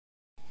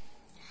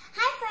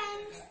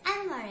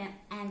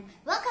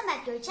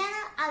back to our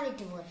channel,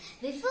 Avituvor.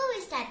 Before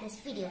we start this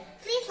video,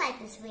 please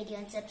like this video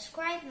and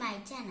subscribe my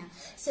channel.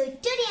 So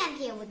today I'm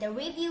here with a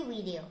review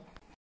video.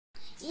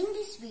 In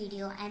this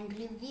video, I'm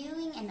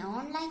reviewing an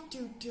online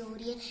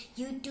tutorial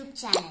YouTube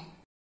channel.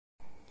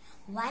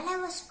 While I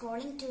was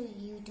scrolling to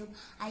YouTube,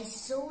 I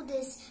saw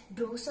this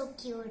Draw So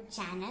Cute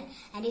channel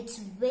and it's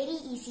very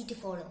easy to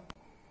follow.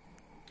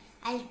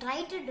 I'll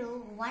try to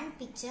do one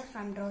picture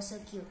from Draw So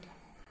Cute.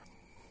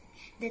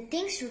 The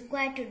things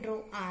required to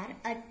draw are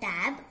a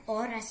tab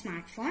or a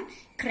smartphone,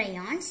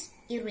 crayons,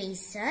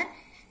 eraser,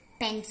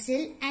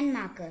 pencil and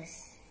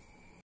markers.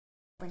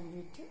 Open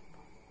YouTube.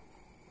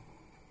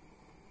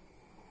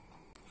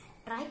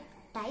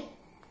 Type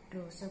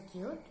Draw So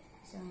Cute.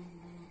 So I'm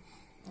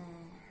gonna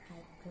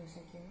type Draw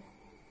So Cute.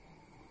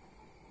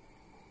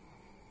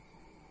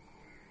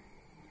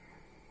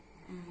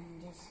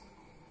 And just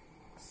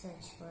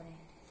search for it.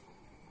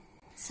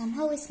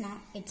 Somehow it's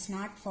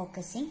not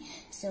focusing.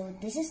 So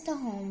this is the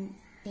home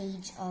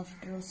page of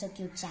Draw So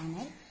Cute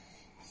channel.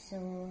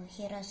 So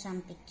here are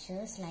some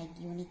pictures like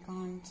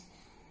unicorns,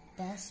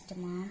 dust,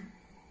 mom,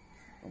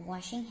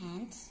 washing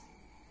hands.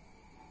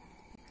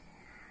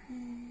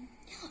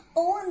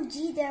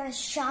 OMG, there are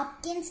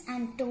Sharpkins.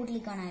 I'm totally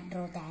gonna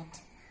draw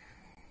that.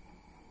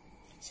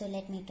 So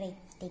let me take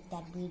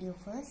that video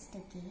first.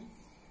 Okay.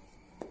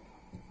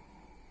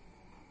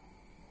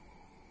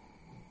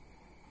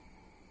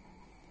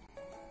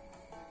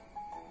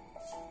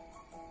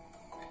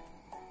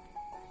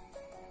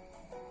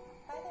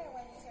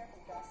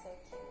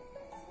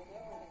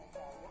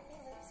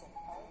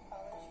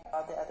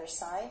 On the other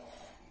side,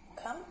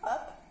 come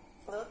up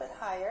a little bit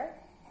higher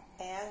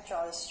and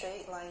draw a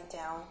straight line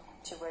down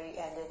to where you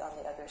ended on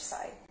the other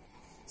side.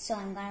 So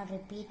I'm going to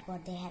repeat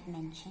what they had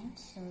mentioned.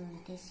 So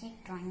they said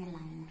drawing a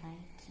line,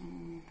 right? So I'm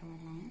going to draw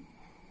a line.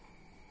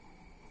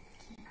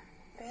 Okay.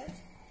 Good.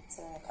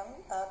 So I'm going to come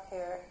up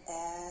here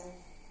and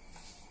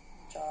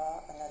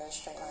draw another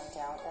straight line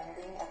down,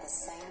 ending at the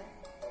same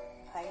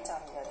height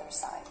on the other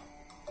side.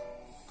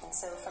 And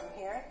so from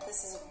here,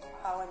 this is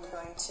how I'm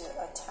going to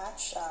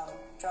attach,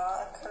 draw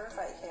a curve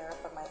right here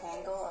for my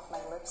angle of my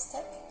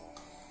lipstick.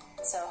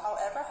 So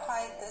however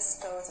high this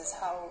goes is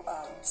how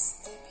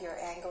steep your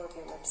angle of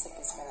your lipstick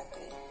is going to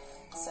be.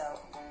 So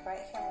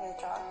right here I'm going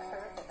to draw a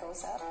curve that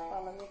goes up.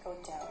 Well, let me go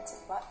down. It's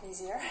a lot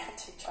easier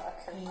to draw a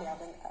curve down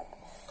than up.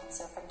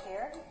 So from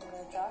here, I'm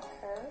going to draw a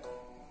curve,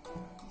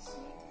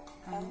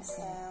 comes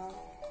down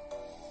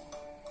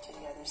to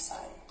the other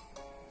side.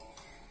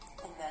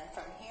 And then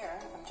from here,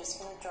 I'm just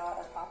going to draw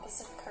an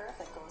opposite curve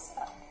that goes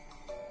up.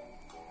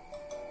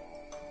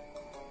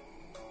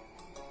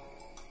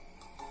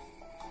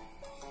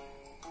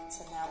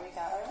 So now we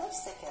got our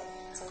lipstick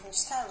in. So we can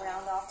just kind of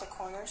round off the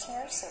corners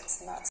here so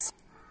it's not...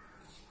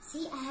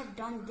 See, I have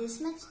drawn this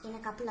much in a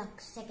couple of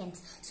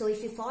seconds. So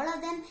if you follow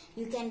them,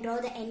 you can draw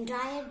the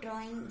entire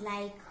drawing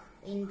like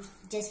in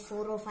just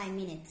 4 or 5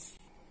 minutes.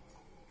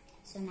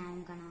 So now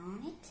I'm gonna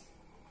on it.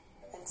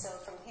 And so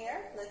from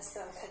here, let's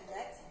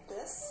connect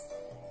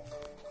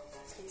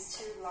these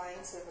two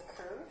lines with a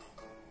curve.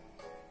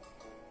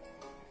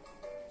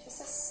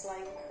 Just a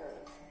slight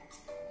curve.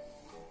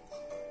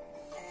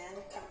 And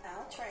come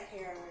out right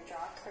here and we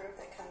draw a curve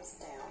that comes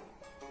down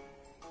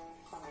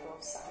on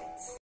both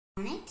sides.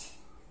 On it.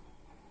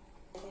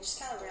 And you just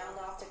kind of round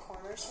off the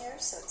corners here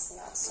so it's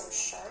not so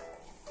sharp.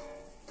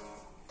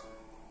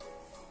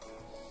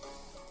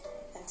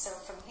 And so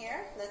from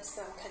here, let's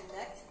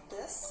connect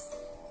these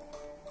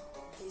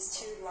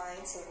two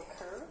lines with a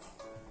curve.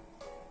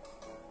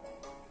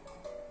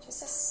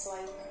 Just a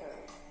slight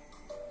curve.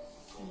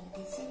 Okay,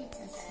 this is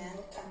and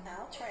come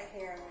out right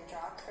here and we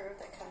draw a curve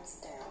that comes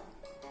down.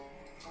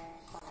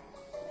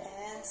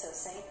 And so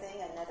same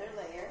thing, another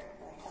layer.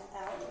 And come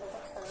out with a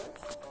curve.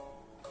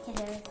 Okay,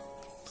 they're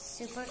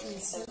super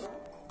easy.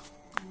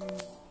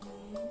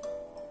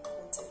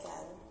 Once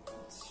again.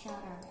 It's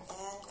shorter.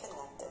 And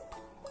connect it.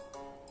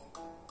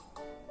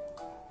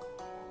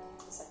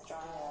 It's like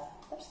drawing a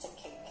lipstick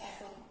cake.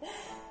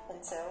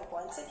 And so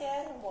once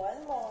again,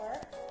 one more.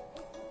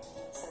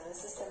 So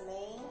this is the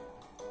main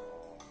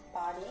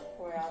body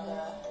where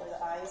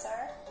the eyes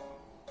are,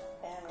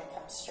 and I'm going to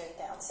come straight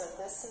down. So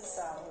this is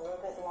a little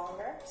bit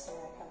longer, so I'm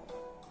going to come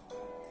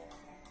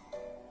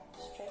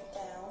straight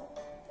down.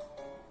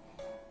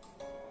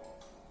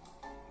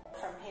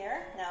 From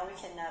here, now we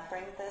can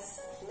bring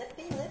this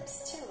lippy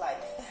lips to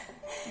life.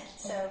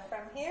 So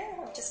from here,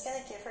 I'm just going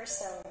to give her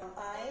some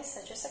eyes,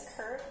 so just a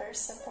curve, very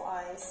simple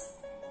eyes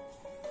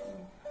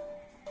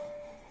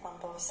on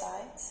both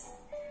sides.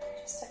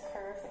 Just a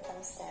curve that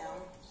comes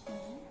down.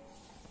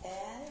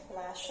 And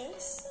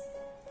lashes.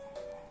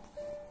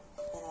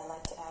 And I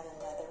like to add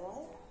another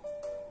one.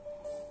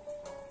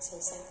 So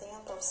same thing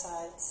on both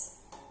sides.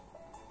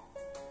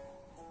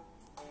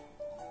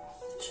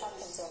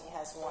 Shopkins only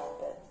has one,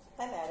 but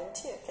I'm adding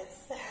two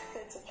because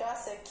it's a Draw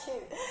So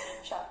Cute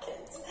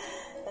Shopkins.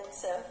 And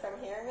so from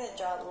here I'm going to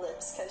draw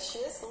lips because she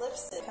has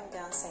lipstick. Come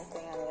down, same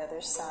thing on the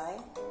other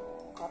side.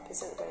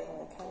 Opposite way, I'm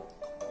going to come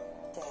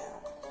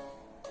down.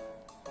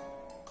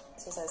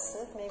 So It's as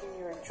if maybe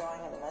you were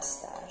drawing a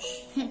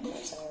mustache or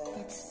something.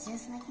 It's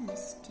just like a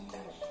mustache.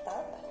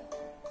 Up.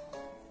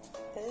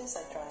 It is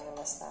like drawing a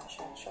mustache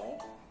actually.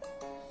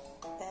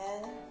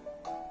 And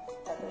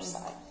other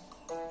side.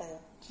 And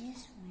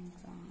just went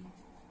wrong.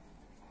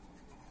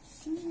 I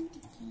think it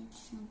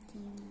indicates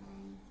something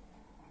like.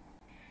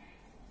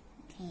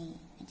 Okay,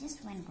 I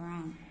just went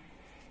wrong.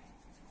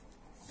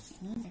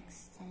 I need to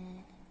fix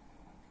that.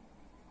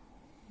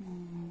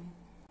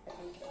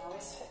 you can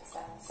always fix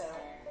that. So,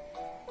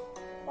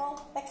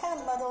 well, I kind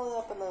of muddled it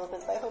up a little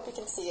bit, but I hope you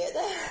can see it.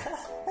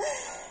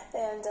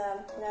 And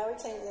now we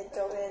can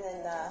go in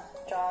and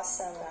draw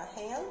some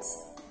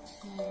hands.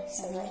 Okay,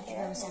 so we need to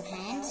draw some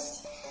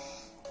hands.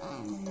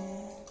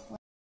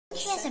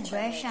 She has a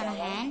brush on her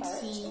hand.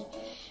 See,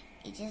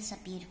 it's just a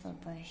beautiful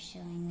brush, so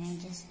I'm going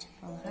to just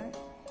follow her.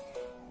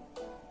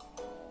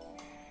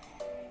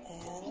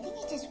 And I think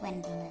it just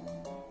went a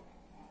little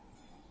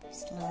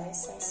slow.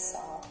 nice and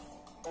soft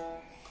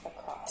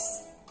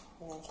across.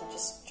 And then you can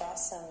just draw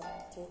some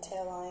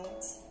detail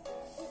lines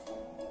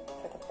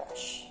for the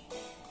brush.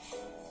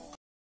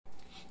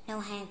 Now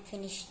I have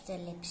finished the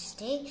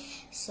lipstick,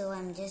 so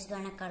I'm just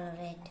gonna color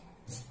it.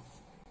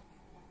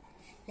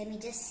 Let me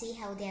just see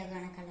how they are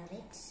gonna color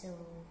it. So,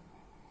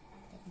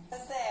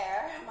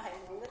 There, my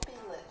lippy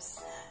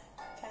lips.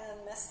 Kind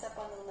of messed up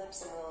on the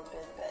lips a little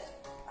bit, but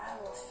I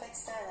will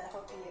fix that, and I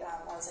hope you,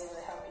 I was able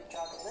to help you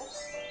draw the lips.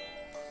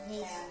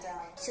 okay. And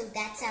So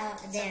that's how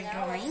so they're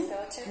now drawing.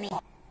 let's go to I mean,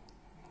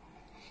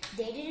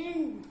 they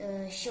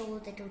didn't show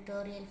the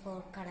tutorial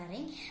for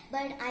coloring,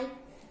 but I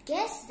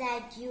guess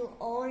that you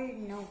all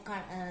know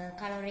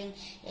coloring,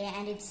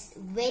 and it's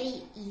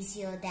very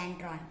easier than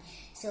drawing.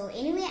 So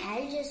anyway,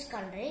 I'll just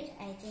color it.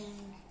 I think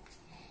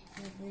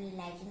you'll be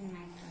liking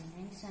my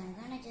coloring, so I'm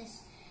gonna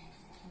just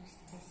use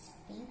this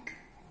pink.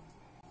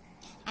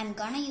 I'm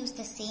gonna use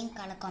the same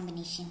color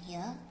combination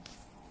here.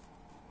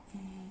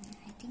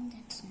 I think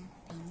that's not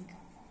pink.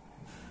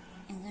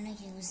 I'm gonna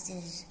use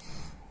this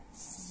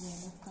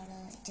yellow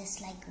color,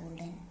 just like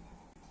golden.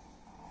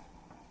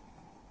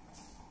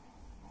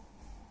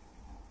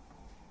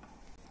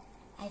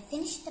 I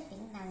finished the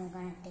pink, now I'm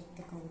gonna take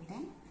the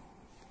golden.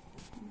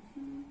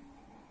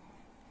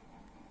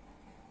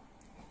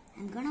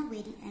 I'm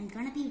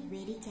gonna be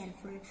very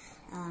careful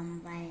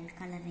while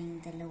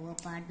coloring the lower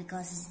part,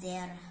 because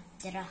there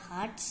are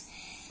hearts,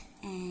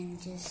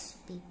 and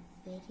just be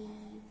very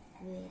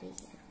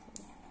careful.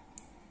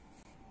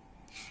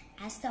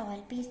 As the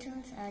oil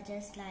pastels are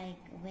just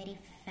like very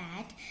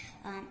fat,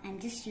 I'm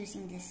just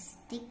using this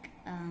thick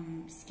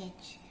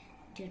sketch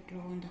to draw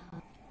on the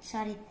heart.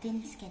 Sorry,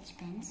 thin sketch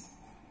pens.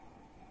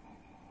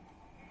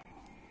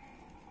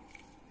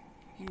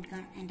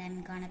 And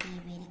I'm gonna be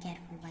very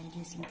careful while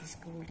using this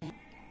golden.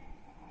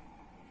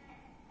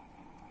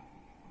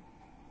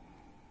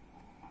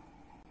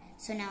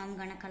 So now I'm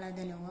gonna color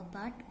the lower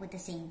part with the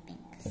same pink.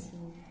 So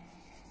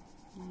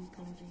I'm gonna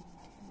color it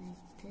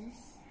like this.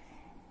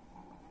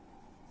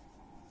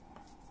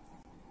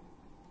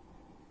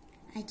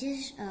 I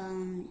just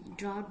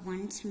drawed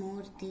once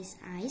more these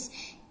eyes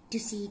to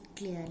see it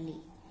clearly.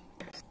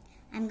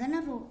 I'm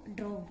gonna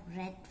draw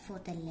red for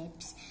the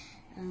lips.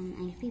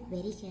 I'll be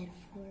very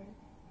careful,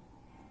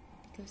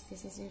 because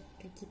this is a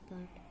tricky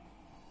part.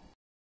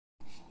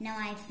 Now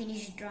I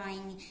finished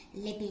drawing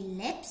lippy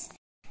lips.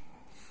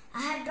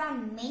 I have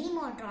drawn many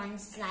more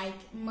drawings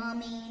like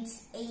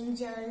mermaids,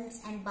 angels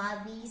and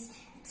Barbies,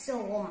 so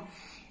on.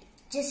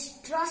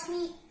 Just trust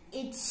me,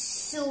 it's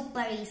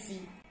super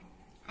easy.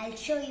 I'll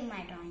show you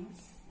my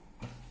drawings.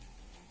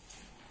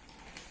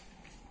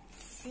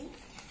 See,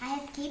 I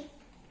have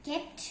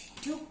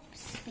kept two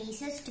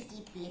spaces to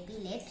keep lippy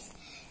lips.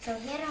 So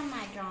here are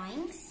my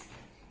drawings.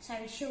 So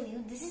I'll show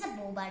you. This is a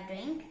boba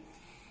drink.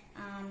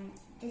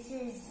 This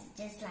is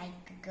just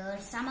like a girl,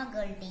 summer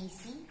girl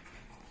Daisy.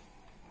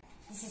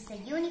 This is the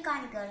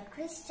unicorn girl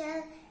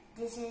Crystal.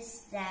 This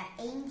is the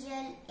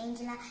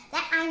Angela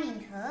that I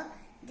named her.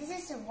 This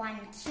is one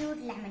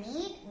cute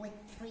lemonade with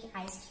 3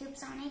 ice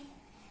cubes on it.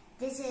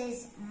 This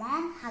is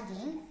mom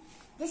hugging.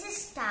 This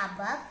is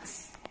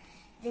Starbucks.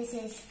 This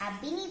is a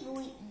Beanie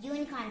Boo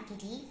unicorn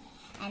kitty.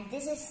 And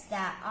this is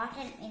the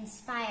autumn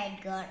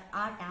inspired girl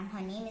Autumn. Her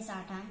name is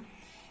Autumn.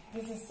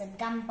 This is a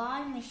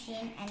gumball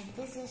machine, and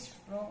this is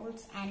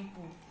Rolls and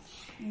Pooh.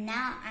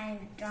 Now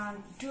I've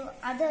drawn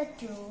other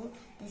two.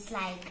 This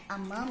like a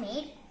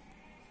mermaid,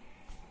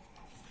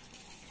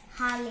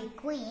 Harley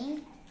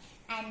Quinn,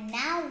 and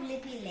now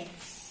lippy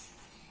lips.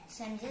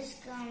 So I'm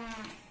just gonna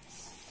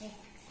stick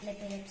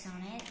lippy lips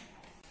on it.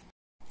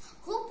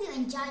 Hope you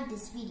enjoyed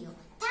this video.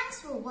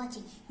 Thanks for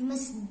watching. You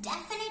must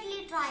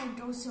definitely try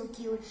Draw So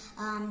Cute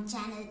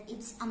channel.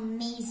 It's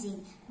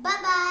amazing.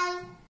 Bye bye.